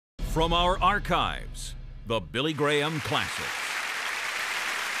From our archives, the Billy Graham Classics.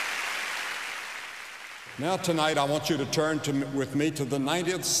 Now tonight I want you to turn with me to the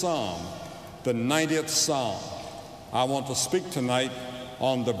 90th Psalm. The 90th Psalm. I want to speak tonight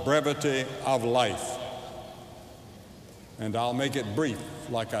on the brevity of life. And I'll make it brief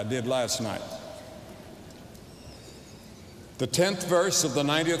like I did last night. The 10th verse of the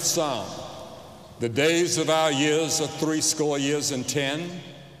 90th Psalm. The days of our years are 80 years and 10.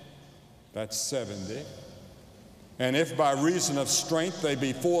 That's 70. And if by reason of strength they be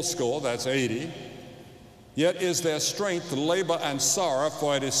 80, that's 80. Yet is their strength labor and sorrow,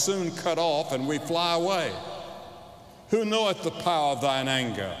 for it is soon cut off, and we fly away. Who knoweth the power of thine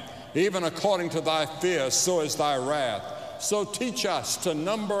anger? Even according to thy fear, so is thy wrath. So teach us to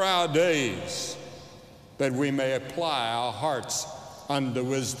number our days, that we may apply our hearts unto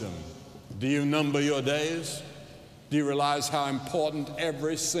wisdom. Do you number your days? Do you realize how important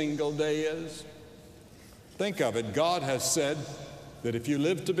every single day is? Think of it. God has said that if you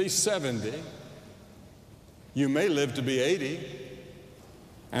live to be 70, you may live to be 80.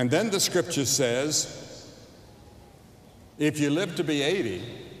 And then the scripture says, if you live to be 80,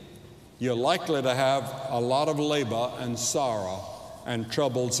 you're likely to have a lot of labor and sorrow and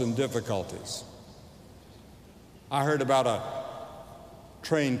troubles and difficulties. I heard about a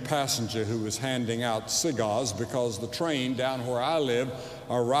train passenger who was handing out cigars because the train down where I live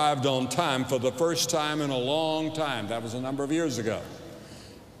arrived on time for the first time in a long time. That was a number of years ago.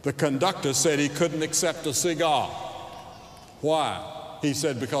 The conductor said he couldn't accept a cigar. Why? He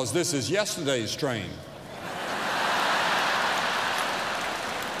said, because this is yesterday's train.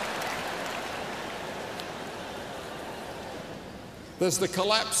 There's the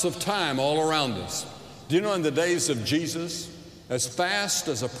collapse of time all around us. Do you know in the days of Jesus, as fast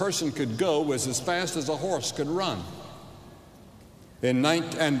as a person could go was as fast as a horse could run. And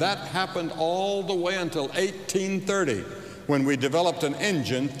that happened all the way until 1830, when we developed an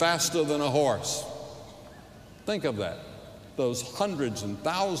engine faster than a horse. Think of that. Those hundreds and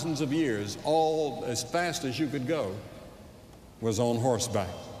thousands of years, all as fast as you could go, was on horseback.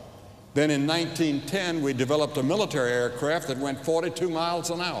 Then in 1910, we developed a military aircraft that went 42 miles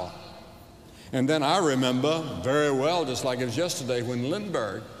an hour. And then I remember very well, just like it was yesterday, when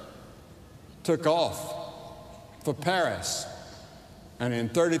Lindbergh took off for Paris. And in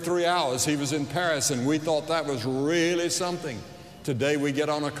 33 hours, he was in Paris, and we thought that was really something. Today, we get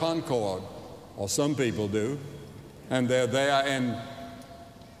on a Concorde, or some people do, and they're there in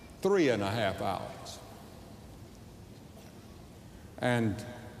 3.5 hours. And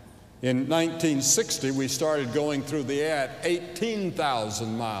in 1960, we started going through the air at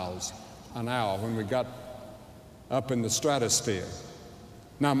 18,000 miles an hour when we got up in the stratosphere.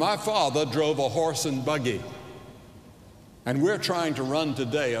 Now, my father drove a horse and buggy, and we're trying to run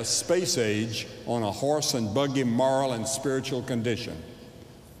today a space age on a horse and buggy moral and spiritual condition.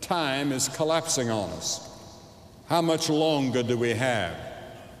 Time is collapsing on us. How much longer do we have?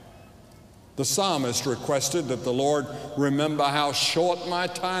 The psalmist requested that the Lord remember how short my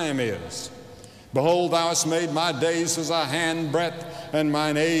time is. Behold, thou hast made my days as a handbreadth, and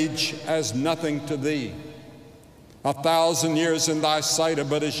mine age as nothing to thee. 1,000 years in thy sight are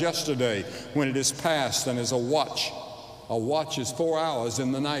but as yesterday, when it is past and as a watch. A watch is 4 hours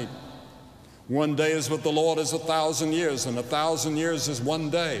in the night. One day is with the Lord as 1,000 years, and 1,000 years is one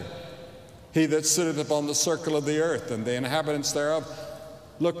day. He that sitteth upon the circle of the earth, and the inhabitants thereof,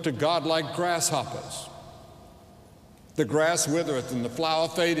 look to God like grasshoppers. The grass withereth and the flower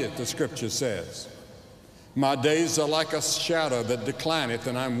fadeth, the scripture says. My days are like a shadow that declineth,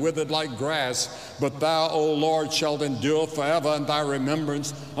 and I'm withered like grass. But thou, O Lord, shalt endure forever, and thy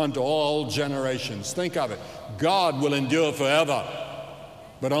remembrance unto all generations. Think of it. God will endure forever.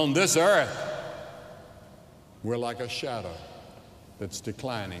 But on this earth, we're like a shadow that's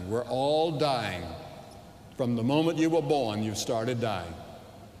declining. We're all dying. From the moment you were born, you started dying.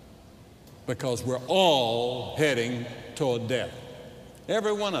 Because we're all heading toward death.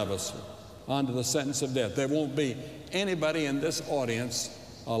 Every one of us under the sentence of death. There won't be anybody in this audience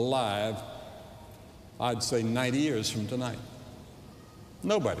alive, I'd say 90 years from tonight.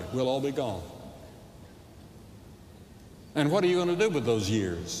 Nobody. We'll all be gone. And what are you going to do with those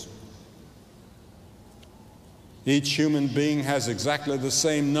years? Each human being has exactly the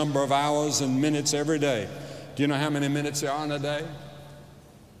same number of hours and minutes every day. Do you know how many minutes there are in a day?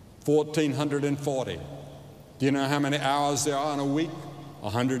 1,440. Do you know how many hours there are in a week?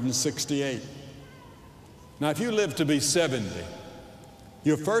 168. Now, if you live to be 70,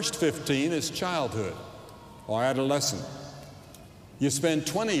 your first 15 is childhood or adolescent. You spend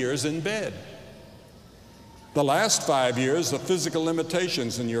 20 years in bed. The last 5 years, the physical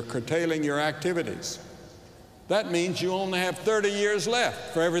limitations, and you're curtailing your activities. That means you only have 30 years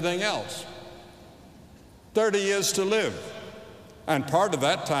left for everything else. 30 years to live. And part of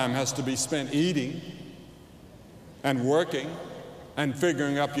that time has to be spent eating and working and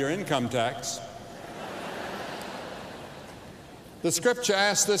figuring up your income tax. The scripture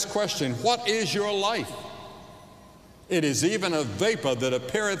asks this question: what is your life? It is even a vapor that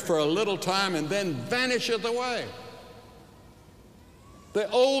appeareth for a little time and then vanisheth away. The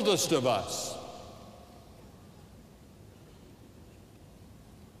oldest of us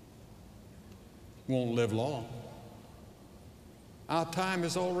won't live long. Our time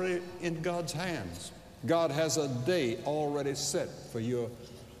is already in God's hands. God has a day already set for your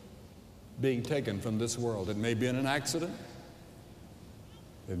being taken from this world. It may be in an accident.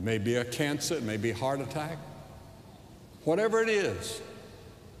 It may be a cancer. It may be a heart attack. Whatever it is,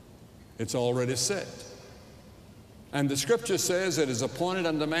 it's already set. And the scripture says it is appointed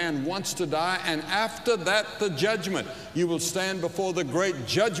unto man once to die, and after that the judgment. You will stand before the great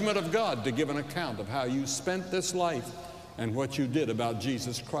judgment of God to give an account of how you spent this life and what you did about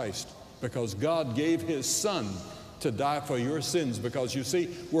Jesus Christ, because God gave His Son to die for your sins. Because you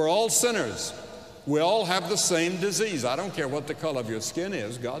see, we're all sinners. We all have the same disease. I don't care what the color of your skin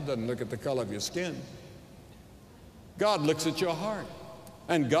is. God doesn't look at the color of your skin. God looks at your heart,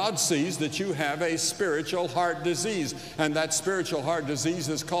 and God sees that you have a spiritual heart disease, and that spiritual heart disease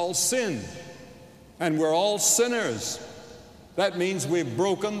is called sin. And we're all sinners. That means we've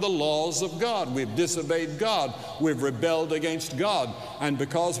broken the laws of God. We've disobeyed God. We've rebelled against God. And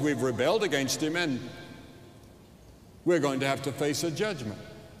because we've rebelled against Him, and we're going to have to face a judgment.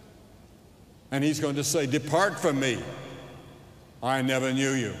 And He's going to say, "Depart from me. I never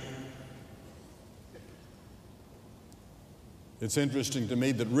knew you." It's interesting to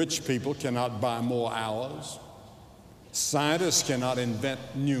me that rich people cannot buy more hours. Scientists cannot invent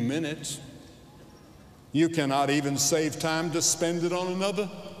new minutes. You cannot even save time to spend it on another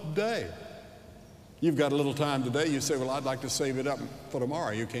day. You've got a little time today. You say, "Well, I'd like to save it up for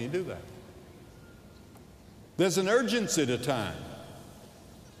tomorrow." You can't do that. There's an urgency to time.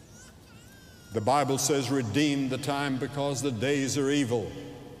 The Bible says, "Redeem the time, because the days are evil."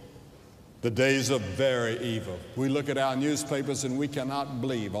 The days are very evil. We look at our newspapers and we cannot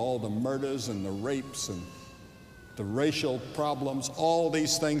believe all the murders and the rapes and the racial problems, all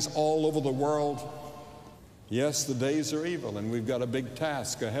these things all over the world. Yes, the days are evil, and we've got a big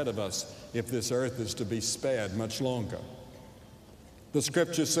task ahead of us if this earth is to be spared much longer. The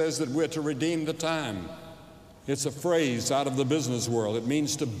scripture says that we're to redeem the time. It's a phrase out of the business world. It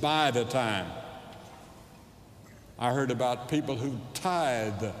means to buy the time. I heard about people who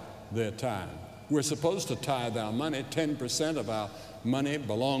tithe their time. We're supposed to tithe our money. 10% of our money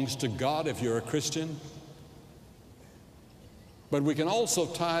belongs to God if you're a Christian. But we can also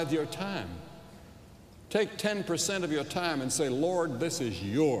tithe your time. Take 10% of your time and say, "Lord, this is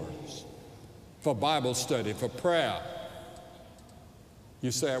yours," for Bible study, for prayer.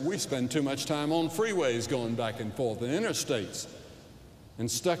 You say, "We spend too much time on freeways going back and forth and interstates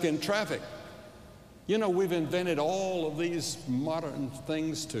and stuck in traffic." You know, we've invented all of these modern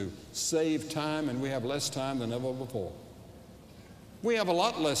things to save time, and we have less time than ever before. We have a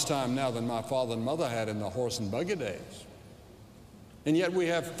lot less time now than my father and mother had in the horse and buggy days. And yet we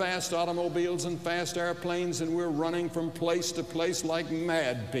have fast automobiles and fast airplanes, and we're running from place to place like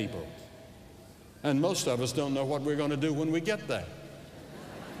mad people. And most of us don't know what we're going to do when we get there.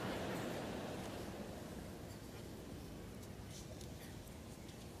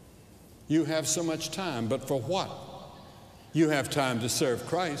 You have so much time, but for what? You have time to serve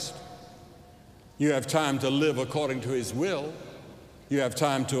Christ. You have time to live according to His will. You have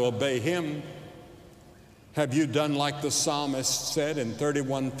time to obey Him. Have you done like the psalmist said in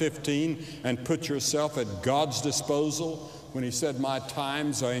 31:15 and put yourself at God's disposal when he said, "My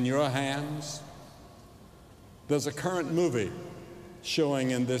times are in your hands"? There's a current movie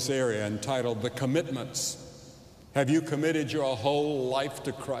showing in this area entitled The Commitments. Have you committed your whole life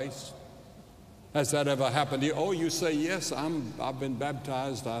to Christ? Has that ever happened to you? Oh, you say, "Yes, I've been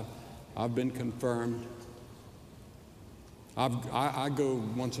baptized, I've been confirmed. I go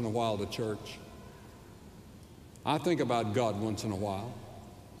once in a while to church. I think about God once in a while."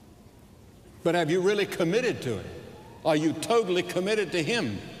 But have you really committed to it? Are you totally committed to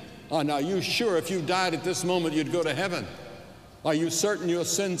Him? Are you sure if you died at this moment you'd go to heaven? Are you certain your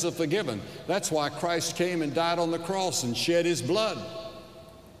sins are forgiven? That's why Christ came and died on the cross and shed His blood.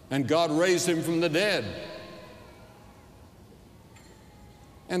 And God raised Him from the dead.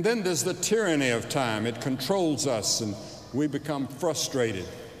 And then there's the tyranny of time. It controls us, and we become frustrated.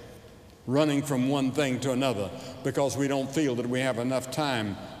 running from one thing to another because we don't feel that we have enough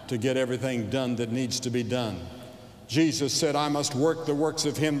time to get everything done that needs to be done. Jesus said, I must work the works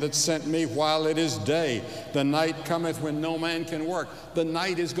of him that sent me while it is day. The night cometh when no man can work. The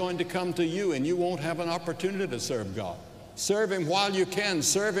night is going to come to you, and you won't have an opportunity to serve God. Serve him while you can.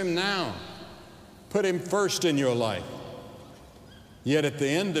 Serve him now. Put him first in your life. Yet at the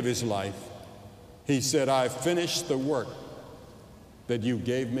end of his life, he said, I've finished the work that you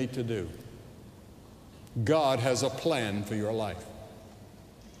gave me to do. God has a plan for your life.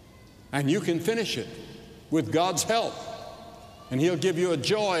 And you can finish it with God's help. And he'll give you a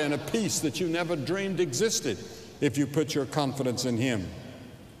joy and a peace that you never dreamed existed if you put your confidence in him.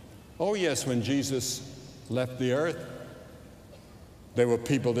 Oh yes, when Jesus left the earth, there were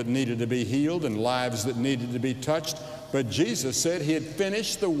people that needed to be healed and lives that needed to be touched. But Jesus said he had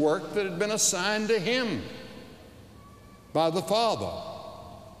finished the work that had been assigned to him by the Father.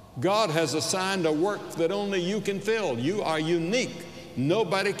 God has assigned a work that only you can fill. You are unique.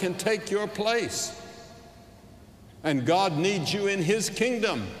 Nobody can take your place. And God needs you in his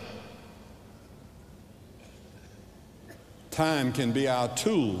kingdom. Time can be our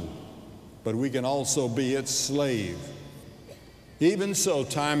tool, but we can also be its slave. Even so,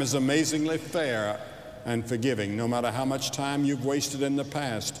 time is amazingly fair and forgiving. No matter how much time you've wasted in the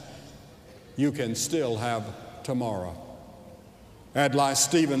past, you can still have tomorrow. Adlai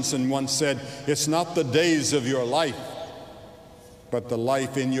Stevenson once said, it's not the days of your life, but the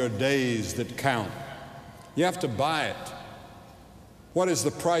life in your days that count. You have to buy it. What is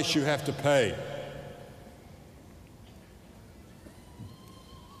the price you have to pay?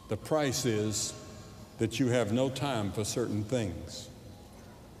 The price is that you have no time for certain things.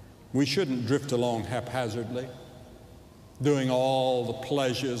 We shouldn't drift along haphazardly, doing all the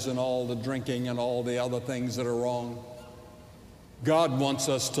pleasures and all the drinking and all the other things that are wrong. God wants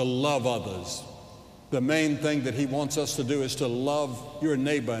us to love others. The main thing that he wants us to do is to love your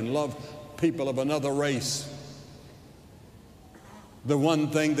neighbor and love people of another race. The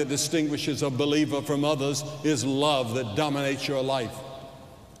one thing that distinguishes a believer from others is love that dominates your life.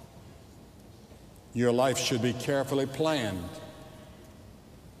 Your life should be carefully planned.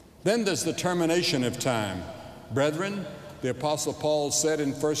 Then there's the termination of time. Brethren, the Apostle Paul said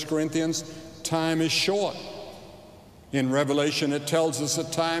in 1 Corinthians, time is short. In Revelation, it tells us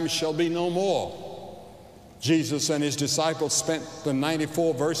that time shall be no more. Jesus and his disciples spent the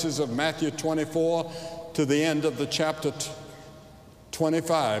 94 verses of Matthew 24 to the end of the chapter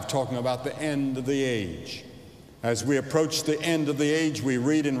 25 talking about the end of the age. As we approach the end of the age, we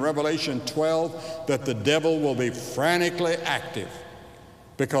read in Revelation 12 that the devil will be frantically active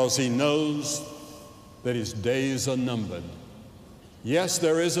because he knows that his days are numbered. Yes,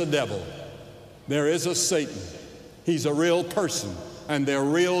 there is a devil. There is a Satan. He's a real person, and they're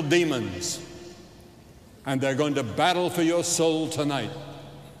real demons. And they're going to battle for your soul tonight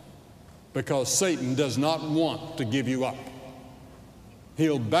because Satan does not want to give you up.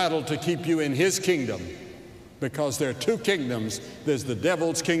 He'll battle to keep you in his kingdom because there are two kingdoms. There's the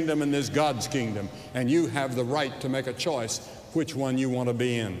devil's kingdom and there's God's kingdom. And you have the right to make a choice which one you want to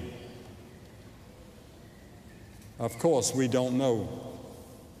be in. Of course, we don't know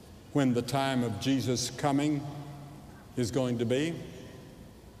when the time of Jesus' coming is going to be.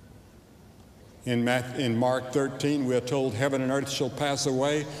 In Mark 13, we are told, heaven and earth shall pass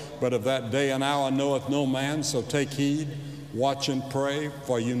away, but of that day and hour knoweth no man, so take heed, watch and pray,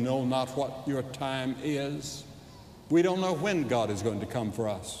 for you know not what your time is. We don't know when God is going to come for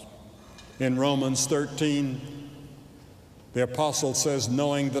us. In Romans 13, the apostle says,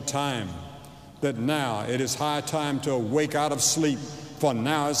 knowing the time, that now it is high time to awake out of sleep, for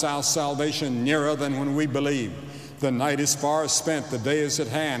now is our salvation nearer than when we believed. The night is far spent, the day is at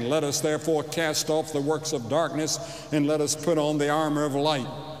hand. Let us therefore cast off the works of darkness, and let us put on the armor of light.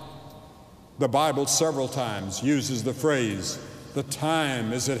 The Bible several times uses the phrase, the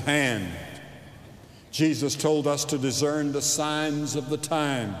time is at hand. Jesus told us to discern the signs of the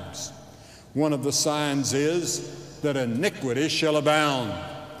times. One of the signs is that iniquity shall abound.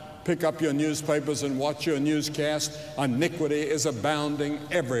 Pick up your newspapers and watch your newscast. Iniquity is abounding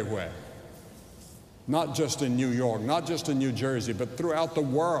everywhere. Not just in New York, not just in New Jersey, but throughout the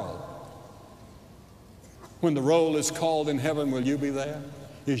world. When the roll is called in heaven, will you be there?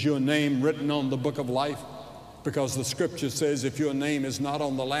 Is your name written on the book of life? Because the scripture says if your name is not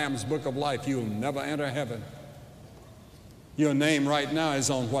on the Lamb's book of life, you'll never enter heaven. Your name right now is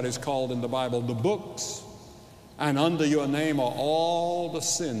on what is called in the Bible the books. And under your name are all the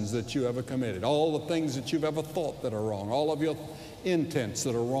sins that you ever committed, all the things that you've ever thought that are wrong, all of your intents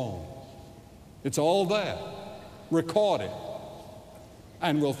that are wrong. It's all there, recorded.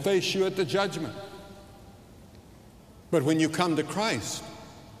 and will face you at the judgment. But when you come to Christ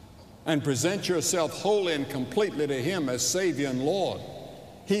and present yourself wholly and completely to Him as Savior and Lord,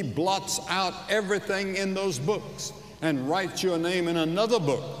 He blots out everything in those books and writes your name in another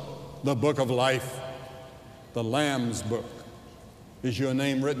book, the book of life, the Lamb's book. Is your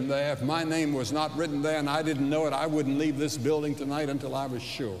name written there? If my name was not written there and I didn't know it, I wouldn't leave this building tonight until I was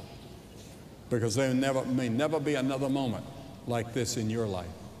sure. Because there may never be another moment like this in your life.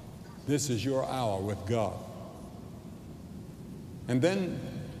 This is your hour with God. And then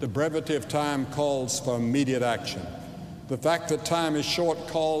the brevity of time calls for immediate action. The fact that time is short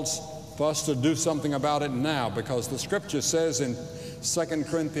calls for us to do something about it now, because the Scripture says in 2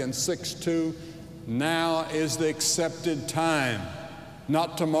 Corinthians 6:2, now is the accepted time,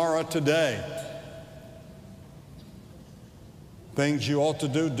 not tomorrow, today. Things you ought to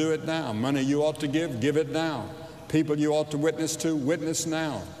do, do it now. Money you ought to give it now. People you ought to witness to, witness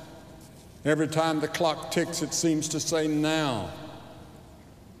now. Every time the clock ticks, it seems to say now.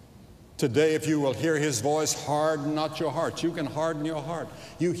 Today, if you will hear His voice, harden not your hearts. You can harden your heart.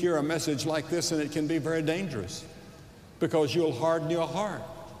 You hear a message like this and it can be very dangerous because you'll harden your heart.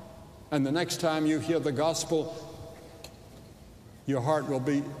 And the next time you hear the gospel, your heart will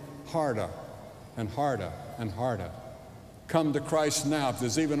be harder and harder and harder. Come to Christ now. If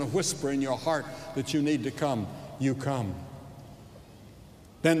there's even a whisper in your heart that you need to come, you come.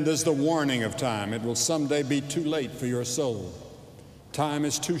 Then there's the warning of time. It will someday be too late for your soul. Time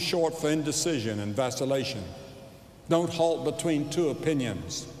is too short for indecision and vacillation. Don't halt between two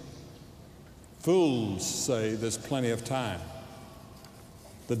opinions. Fools say there's plenty of time.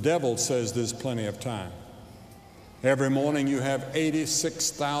 The devil says there's plenty of time. Every morning you have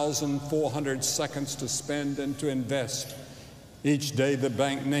 86,400 seconds to spend and to invest. Each day the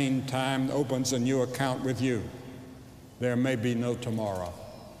bank name time opens a new account with you. There may be no tomorrow.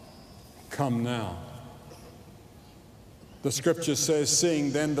 Come now. The Scripture says,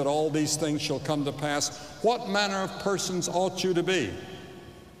 seeing then that all these things shall come to pass, what manner of persons ought you to be?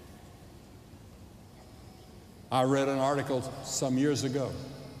 I read an article some years ago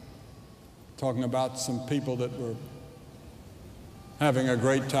talking about some people that were having a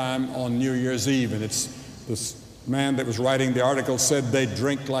great time on New Year's Eve, and it's this man that was writing the article said they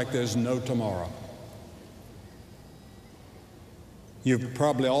drink like there's no tomorrow. You've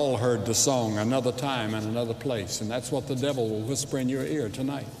probably all heard the song, Another Time and Another Place, and that's what the devil will whisper in your ear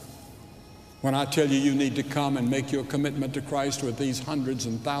tonight. When I tell you you need to come and make your commitment to Christ with these hundreds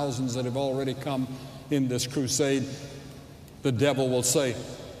and thousands that have already come in this crusade, the devil will say,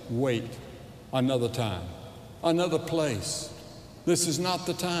 wait, another time, another place. This is not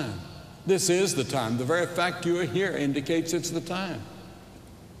the time. This is the time. The very fact you are here indicates it's the time.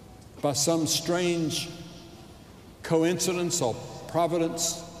 By some strange coincidence or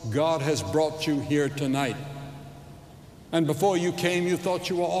providence, God has brought you here tonight. And before you came, you thought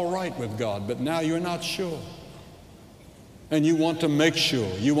you were all right with God, but now you're not sure. And you want to make sure.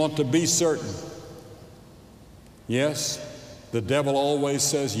 You want to be certain. Yes, the devil always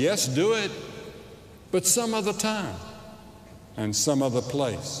says, yes, do it, but some other time and some other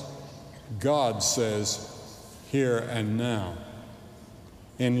place. God says, here and now.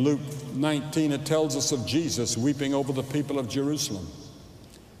 In Luke 19, it tells us of Jesus weeping over the people of Jerusalem.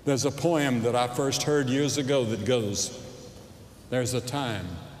 There's a poem that I first heard years ago that goes, there's a time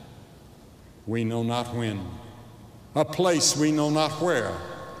we know not when, a place we know not where,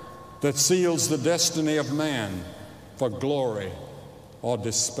 that seals the destiny of man for glory or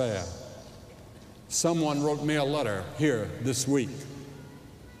despair. Someone wrote me a letter here this week.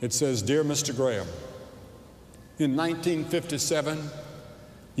 It says, Dear Mr. Graham, in 1957,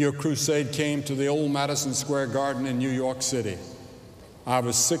 your crusade came to the old Madison Square Garden in New York City. I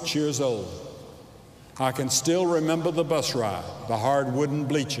was 6 years old. I can still remember the bus ride, the hard wooden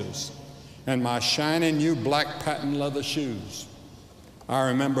bleachers, and my shiny new black patent leather shoes. I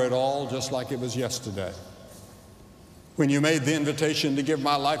remember it all just like it was yesterday. When you made the invitation to give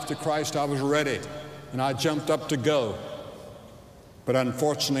my life to Christ, I was ready, and I jumped up to go. But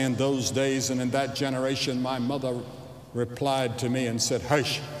unfortunately, in those days and in that generation, my mother replied to me and said,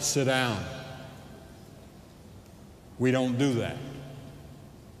 hush, sit down. We don't do that.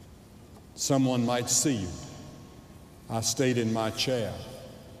 Someone might see you. I stayed in my chair.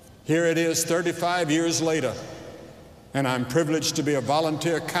 Here it is 35 years later, and I'm privileged to be a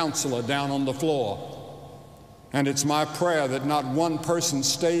volunteer counselor down on the floor. And it's my prayer that not one person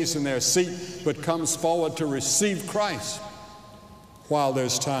stays in their seat but comes forward to receive Christ while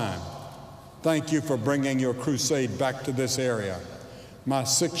there's time. Thank you for bringing your crusade back to this area. My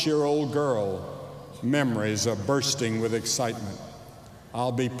 6-year-old girl memories are bursting with excitement.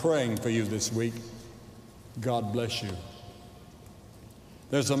 I'll be praying for you this week. God bless you.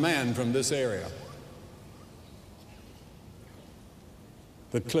 There's a man from this area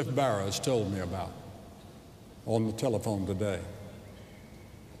that Cliff Barrows told me about on the telephone today.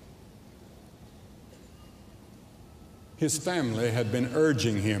 His family had been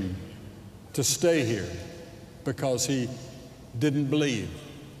urging him to stay here because he didn't believe.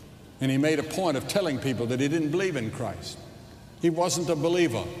 And he made a point of telling people that he didn't believe in Christ. He wasn't a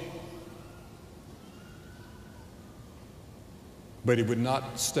believer. But he would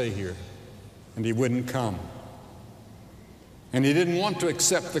not stay here, and he wouldn't come. And he didn't want to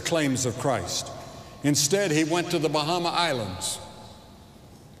accept the claims of Christ. Instead, he went to the Bahama Islands.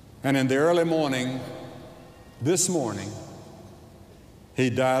 And in the early morning, this morning, he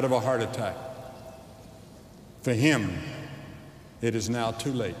died of a heart attack. For him, it is now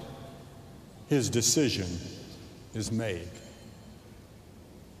too late. His decision is made.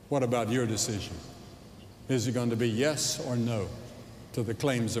 What about your decision? Is it going to be yes or no to the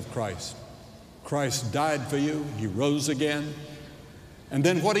claims of Christ? Christ died for you. He rose again. And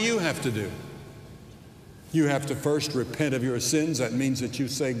then what do you have to do? You have to first repent of your sins. That means that you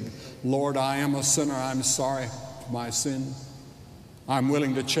say, Lord, I am a sinner. I'm sorry for my sin. I'm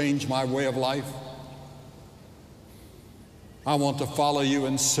willing to change my way of life. I want to follow you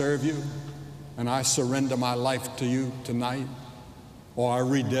and serve you. And I surrender my life to you tonight. Or I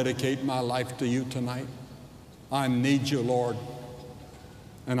rededicate my life to you tonight. I need you, Lord.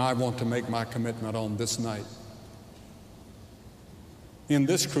 And I want to make my commitment on this night. In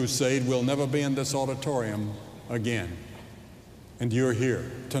this crusade, we'll never be in this auditorium again. And you're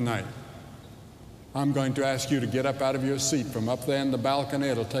here tonight. I'm going to ask you to get up out of your seat from up there in the balcony.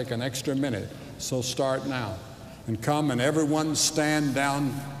 It'll take an extra minute, so start now. And come and everyone stand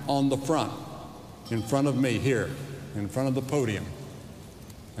down on the front, in front of me here, in front of the podium.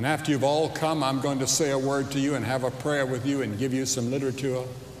 And after you've all come, I'm going to say a word to you and have a prayer with you and give you some literature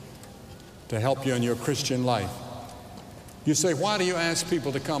to help you in your Christian life. You say, why do you ask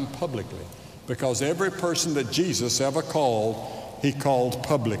people to come publicly? Because every person that Jesus ever called, he called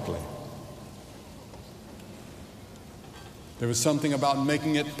publicly. There was something about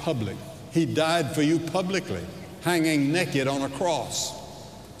making it public. He died for you publicly, hanging naked on a cross.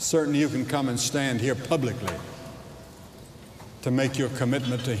 Certainly you can come and stand here publicly to make your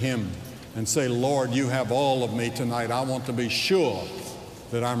commitment to him and say, Lord, you have all of me tonight. I want to be sure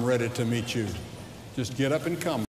that I'm ready to meet you. Just get up and come.